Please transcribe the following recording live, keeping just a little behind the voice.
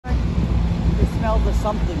for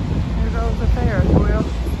something. Here goes the Ferris wheel. Down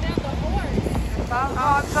the horse. 5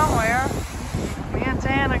 o'clock somewhere. Me and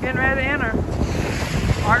Tan are getting ready to enter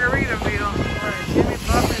Margaritaville. Or Jimmy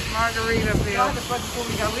Buffett's Margaritaville. Just right before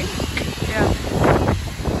we go in. Yeah.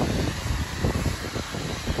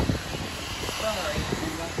 Sorry.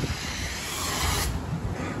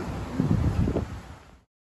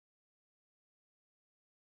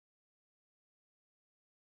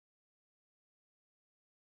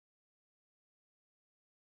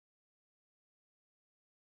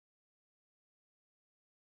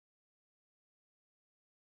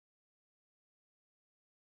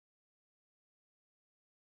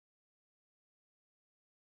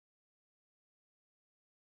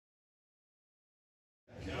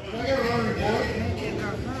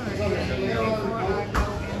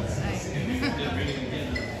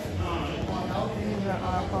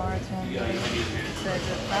 Our bartender said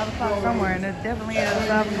it's 5 o'clock somewhere, and it definitely is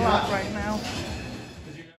 5 o'clock right now.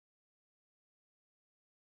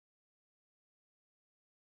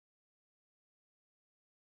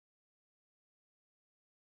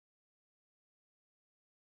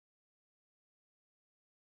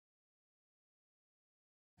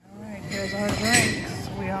 Alright, here's our drinks.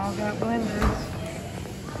 We all got blenders.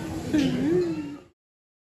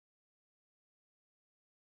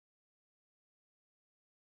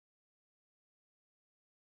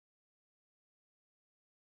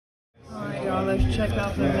 Alright, y'all, let's check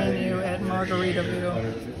out the menu at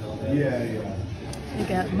Margaritaville. We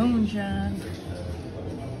got moonshine,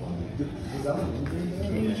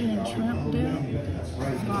 Cajun and shrimp dip,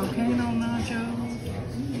 volcano nachos.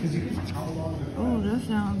 Oh, that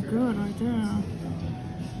sounds good right there.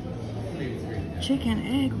 Chicken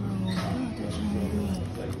egg roll. God, that sounds good.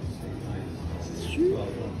 Shoot.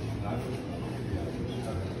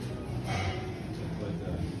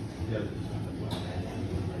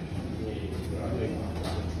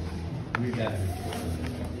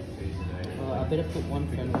 I better put one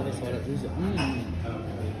friend on this so I don't lose it. Oh,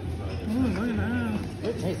 look at that.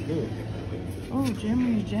 It tastes good. Oh,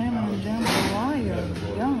 Jimmy's jamming and jambalaya.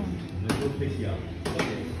 Yum.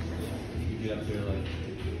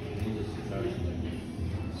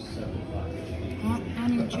 Hot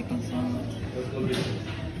honey chicken sandwich.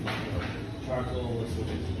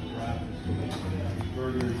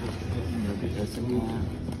 Look at this again.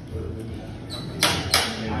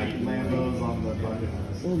 Lambo's on the bucket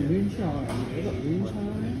list. Oh, moonshine. They got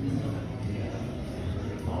moonshine.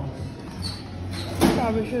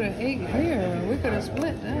 Probably should have ate here. We could have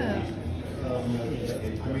split that. I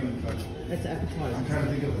mean, That's appetizing. I'm trying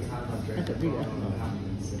to think of the time I'm That's a big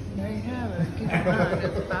appetizer. There you have it. Keep in mind,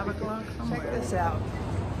 it's 5 o'clock somewhere. Check this out.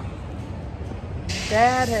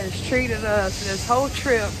 Dad has treated us this whole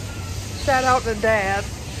trip. Shout out to Dad.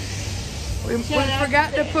 We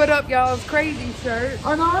forgot to put up y'all's crazy shirt.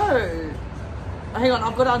 I know. Hang on,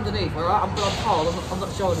 I've got it underneath, alright? I'm cold, I'm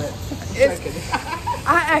not showing it.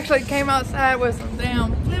 I actually came outside with some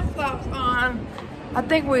damn flip-flops on. I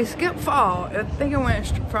think we skipped fall. I think it went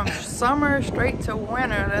from summer straight to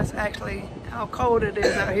winter. That's actually how cold it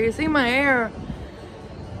is out here. You see my hair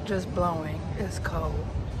just blowing. It's cold.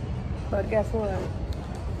 But guess what?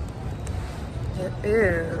 It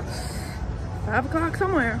is 5 o'clock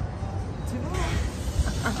somewhere.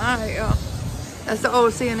 Alright, y'all. That's the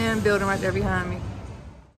old CNN building right there behind me.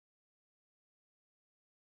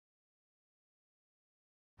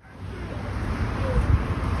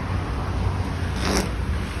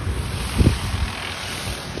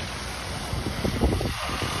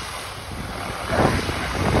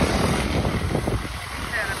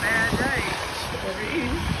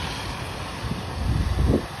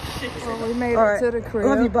 Well, we made it to the crib.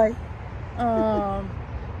 Love you, bye.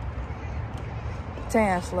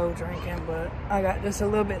 Tan slow drinking, but I got just a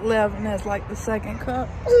little bit left, and that's like the second cup.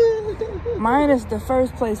 Mine is the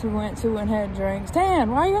first place we went to and had drinks. Tan,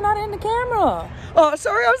 why are you not in the camera? Oh,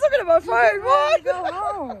 sorry, I was looking at my phone. What? Go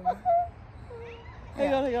home.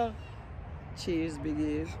 Hang on. Cheers, Big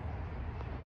Ears.